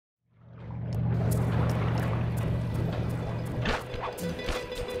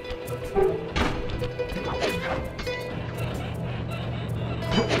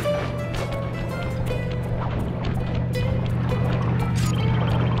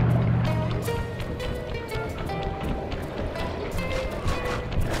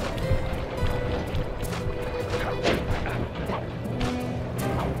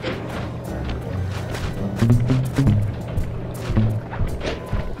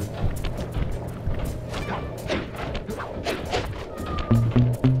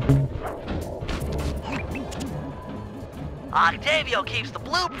Octavio keeps the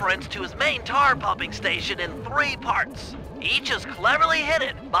blueprints to his main tar pumping station in 3 parts. Each is cleverly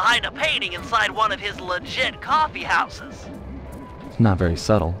hidden behind a painting inside one of his legit coffee houses. Not very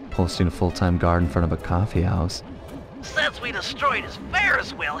subtle, posting a full-time guard in front of a coffee house. Since we destroyed his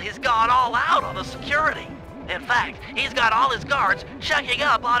Ferris wheel, he's gone all out on the security. In fact, he's got all his guards checking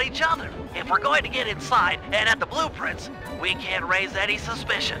up on each other. If we're going to get inside and at the blueprints, we can't raise any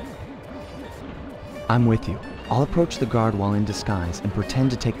suspicion. I'm with you. I'll approach the guard while in disguise and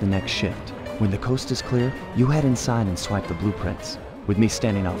pretend to take the next shift. When the coast is clear, you head inside and swipe the blueprints. With me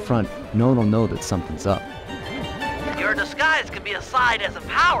standing out front, no one will know that something's up. Your disguise can be assigned as a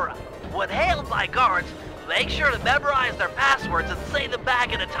power-up. When hailed by guards, make sure to memorize their passwords and say them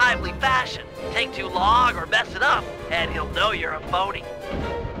back in a timely fashion. Take too long or mess it up, and he'll know you're a phony.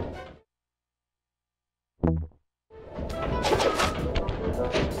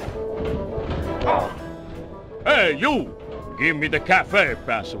 Hey, you! Give me the cafe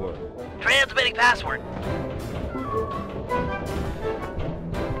password. Transmitting password.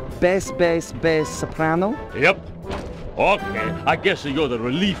 Bass, soprano? Yep. Okay, I guess you're the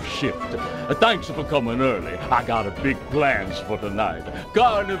relief shift. Thanks for coming early. I got a big plans for tonight.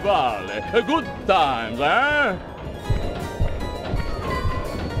 Carnivale, good times, eh?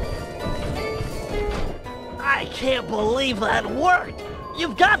 I can't believe that worked!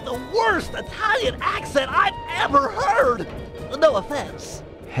 You've got the worst Italian accent I've ever heard! No offense.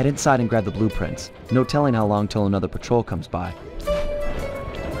 Head inside and grab the blueprints. No telling how long till another patrol comes by.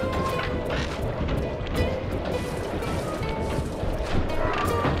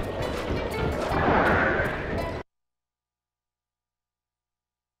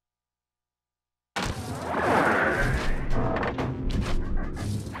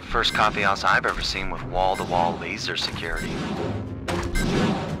 First coffee house I've ever seen with wall-to-wall laser security.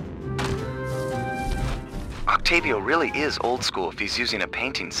 Octavio really is old school if he's using a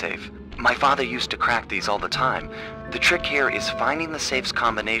painting safe. My father used to crack these all the time. The trick here is finding the safe's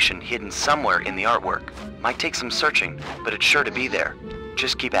combination hidden somewhere in the artwork. Might take some searching, but it's sure to be there.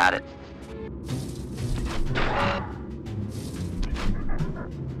 Just keep at it.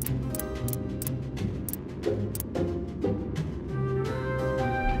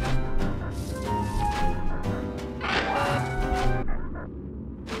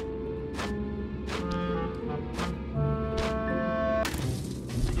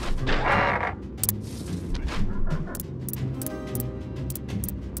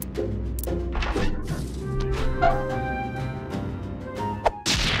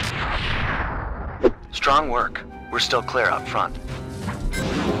 Strong work. We're still clear up front.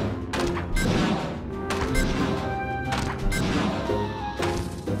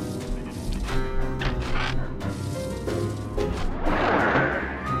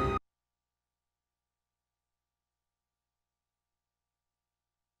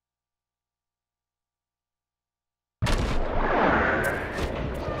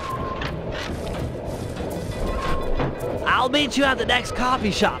 I'll meet you at the next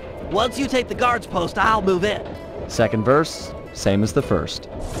coffee shop. Once you take the guard's post, I'll move in. Second verse, same as the first.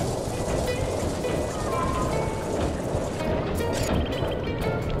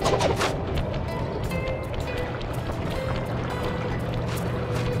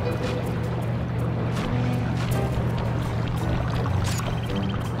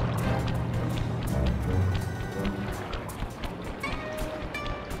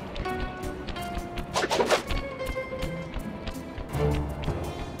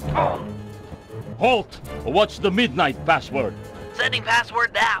 Halt! What's the midnight password? Sending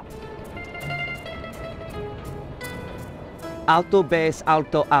password now. Alto, bass,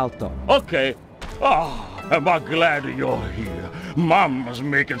 alto, alto. Okay. Am I glad you're here. Mama's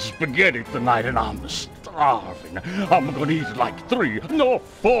making spaghetti tonight and I'm starving. I'm gonna eat like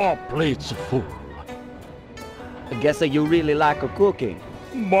 4 plates full. I guess that you really like cooking.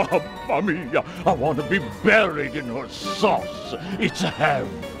 Mamma mia, I want to be buried in her sauce. It's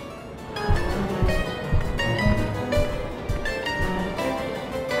heaven.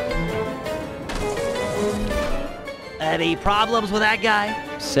 Any problems with that guy?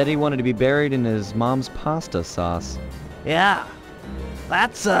 Said he wanted to be buried in his mom's pasta sauce. Yeah.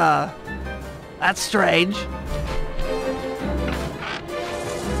 That's strange.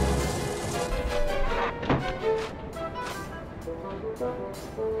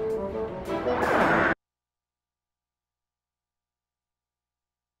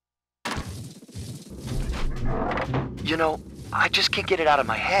 You know, I just can't get it out of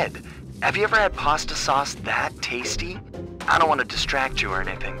my head. Have you ever had pasta sauce that tasty? I don't want to distract you or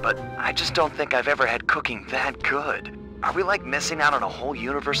anything, but I just don't think I've ever had cooking that good. Are we like missing out on a whole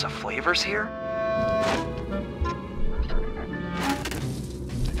universe of flavors here?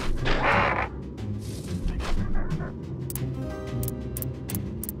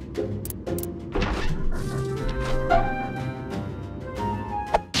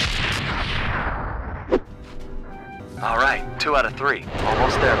 All right, 2 out of 3.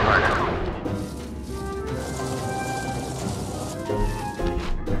 Almost there, partner.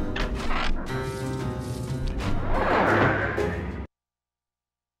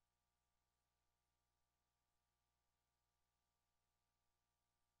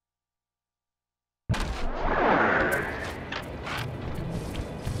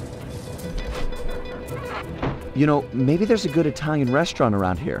 You know, maybe there's a good Italian restaurant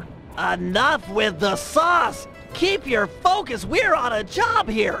around here. Enough with the sauce! Keep your focus, we're on a job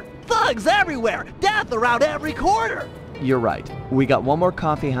here! Thugs everywhere, death around every corner! You're right. We got one more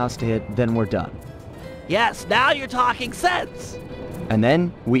coffee house to hit, then we're done. Yes, now you're talking sense! And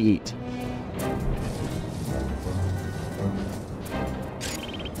then we eat.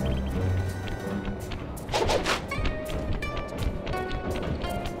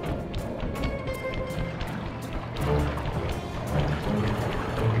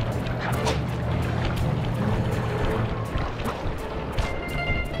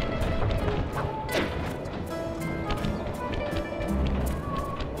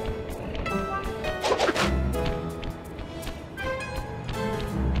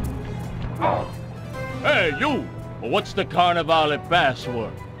 Hey, you! What's the Carnivale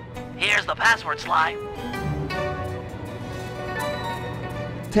password? Here's the password, Sly.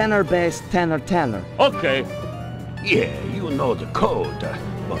 Tenor bass, tenor, tenor. Okay. Yeah, you know the code.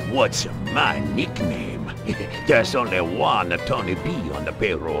 But what's my nickname? There's only one Tony B on the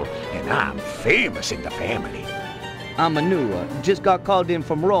payroll, and I'm famous in the family. I'm a new, just got called in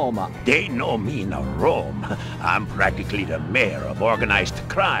from Roma. They know me in Rome. I'm practically the mayor of organized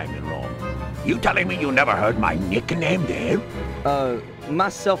crime in Rome. You telling me you never heard my nickname there? My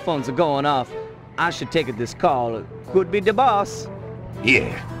cell phones are going off. I should take this call. Could be the boss.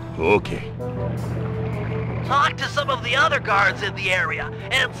 Yeah, okay. Talk to some of the other guards in the area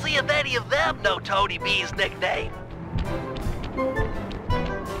and see if any of them know Tony B's nickname.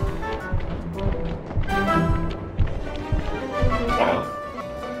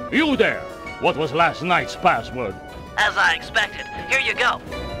 You there! What was last night's password? As I expected. Here you go.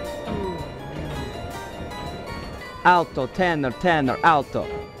 Alto, tenor, tenor, alto.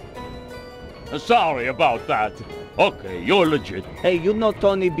 Sorry about that. Okay, you're legit. Hey, you know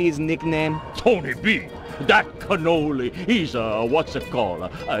Tony B's nickname? Tony B. That cannoli, he's a, what's it called,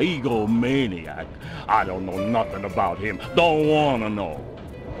 a egomaniac. I don't know nothing about him. Don't wanna know.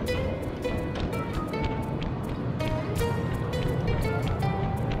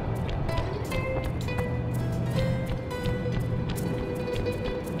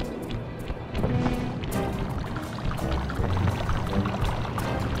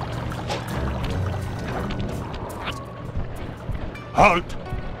 Halt!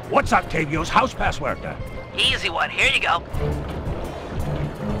 What's Octavio's house password? Easy one. Here you go.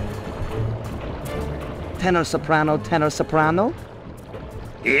 Tenor-Soprano, Tenor-Soprano?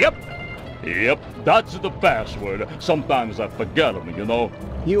 Yep. Yep, that's the password. Sometimes I forget them, you know.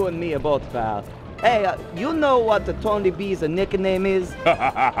 You and me are both, pal. Hey, you know what the Tony B's nickname is?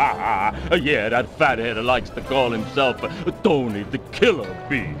 Yeah, that fathead likes to call himself Tony the Killer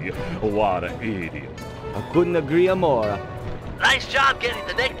Bee. What an idiot. I couldn't agree more. Nice job getting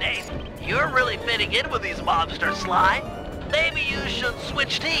the nickname. You're really fitting in with these mobsters, Sly. Maybe you should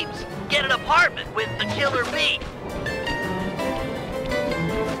switch teams. Get an apartment with the Killer Bee.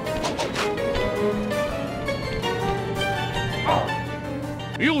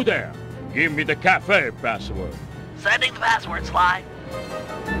 You there! Give me the cafe password. Sending the password, Sly.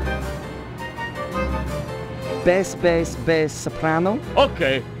 Bass, bass, bass, soprano?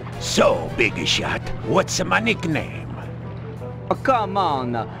 Okay. So, Big Shot, what's my nickname? Oh, come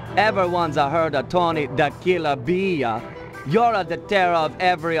on. Everyone's heard of Tony the Killer Bee. You're the terror of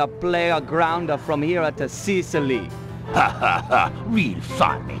every playground from here to Sicily. Ha ha ha, real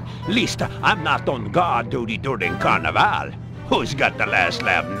funny. Least I'm not on guard duty during Carnival. Who's got the last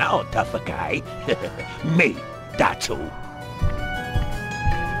laugh now, tough guy? Me, that's who.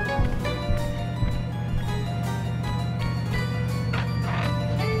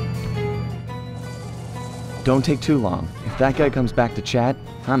 Don't take too long. If that guy comes back to chat,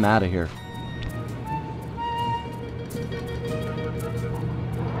 I'm out of here.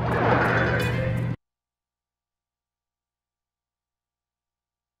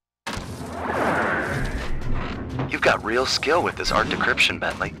 You've got real skill with this art decryption,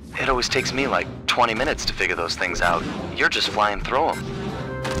 Bentley. It always takes me like 20 minutes to figure those things out. You're just flying through them.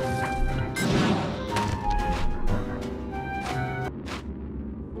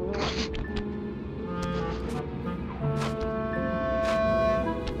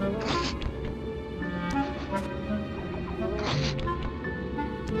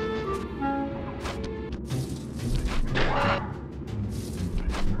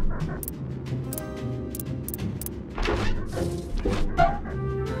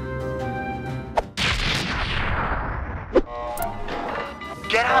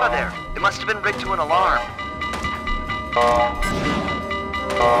 Get out of there! It must have been rigged to an alarm.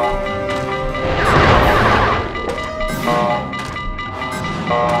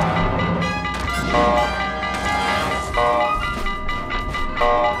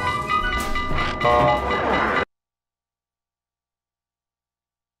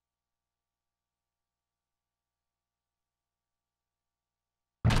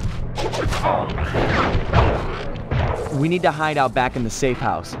 We need to hide out back in the safe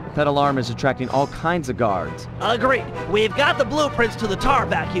house. That alarm is attracting all kinds of guards. Agreed. We've got the blueprints to the tar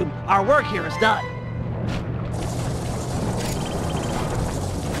vacuum. Our work here is done.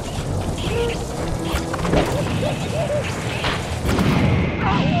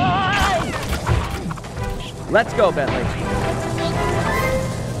 Let's go, Bentley.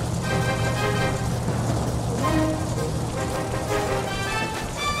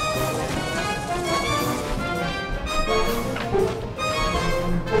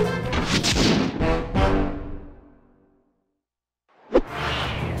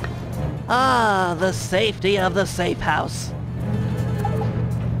 Ah, the safety of the safe house.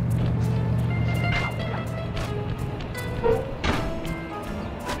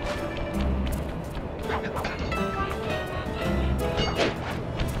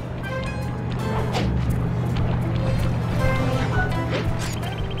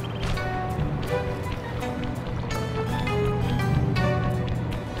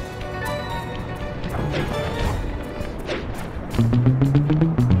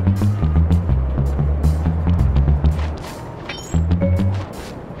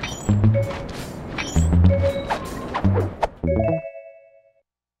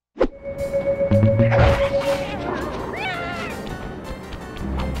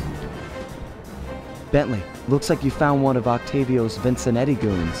 Bentley, looks like you found one of Octavio's Vincennetti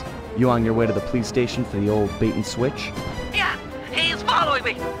goons. You on your way to the police station for the old bait and switch? Yeah, he's following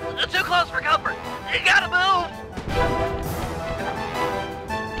me. Too close for comfort. You gotta move.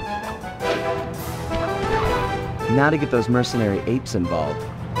 Now to get those mercenary apes involved.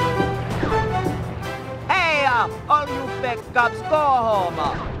 Hey, all you fake cops, go home.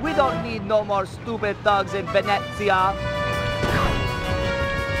 We don't need no more stupid thugs in Venezia.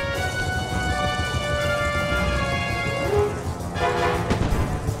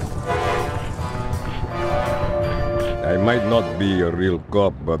 I might not be a real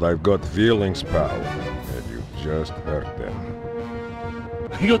cop, but I've got feelings, pal. And you just hurt them.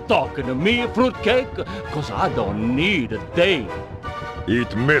 You talking to me, fruitcake? Cause I don't need a thing.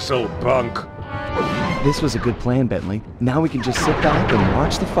 Eat missile, punk! This was a good plan, Bentley. Now we can just sit back and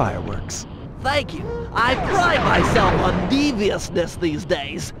watch the fireworks. Thank you. I pride myself on deviousness these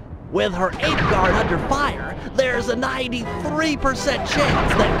days. With her ape guard under fire, there's a 93%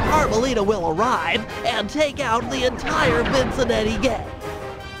 chance that Carmelita will arrive and take out the entire Vincennetti gang.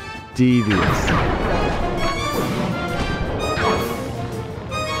 Devious.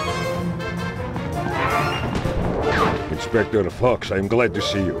 Inspector Fox, I'm glad to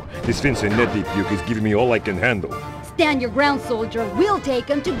see you. This Vincennetti puke is giving me all I can handle. Stand your ground, soldier. We'll take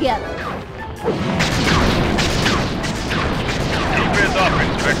them together. Keep it up,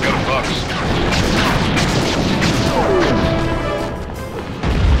 Inspector Fox.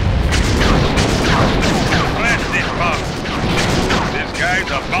 Blast this punk. This guy's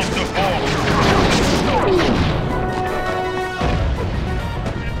about to fall.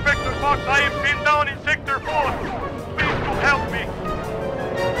 Inspector Fox, I am pinned down in Sector 4. Please to help me.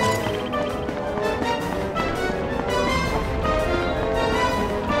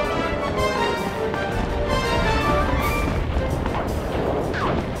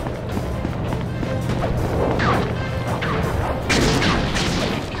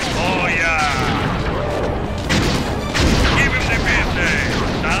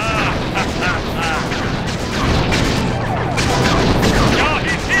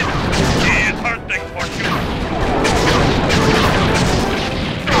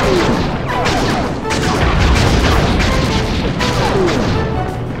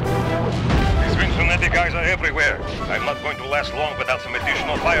 Everywhere. I'm not going to last long without some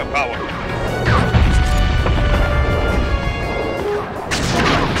additional firepower.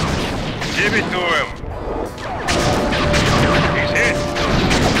 Give it to him. He's hit.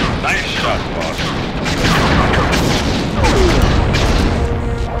 Nice shot, boss.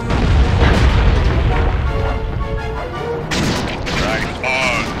 Right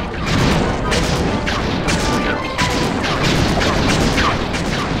on.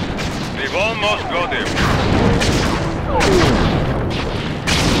 We've almost got him.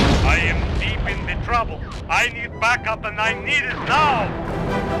 I am deep in the trouble. I need backup and I need it now!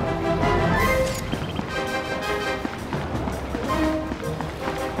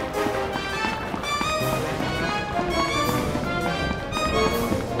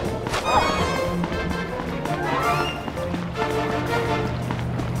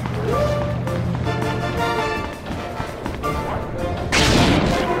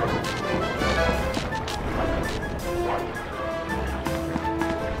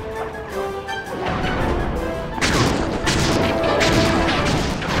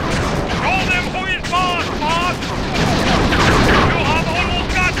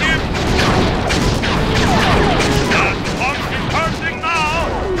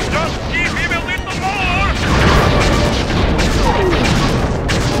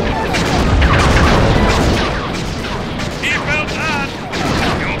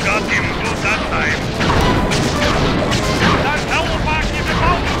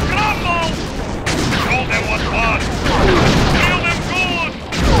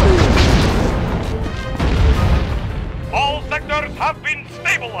 have been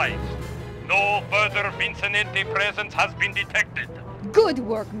stabilized. No further Vicinante presence has been detected. Good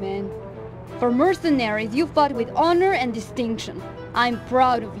work, men. For mercenaries, you fought with honor and distinction. I'm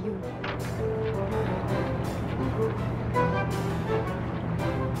proud of you.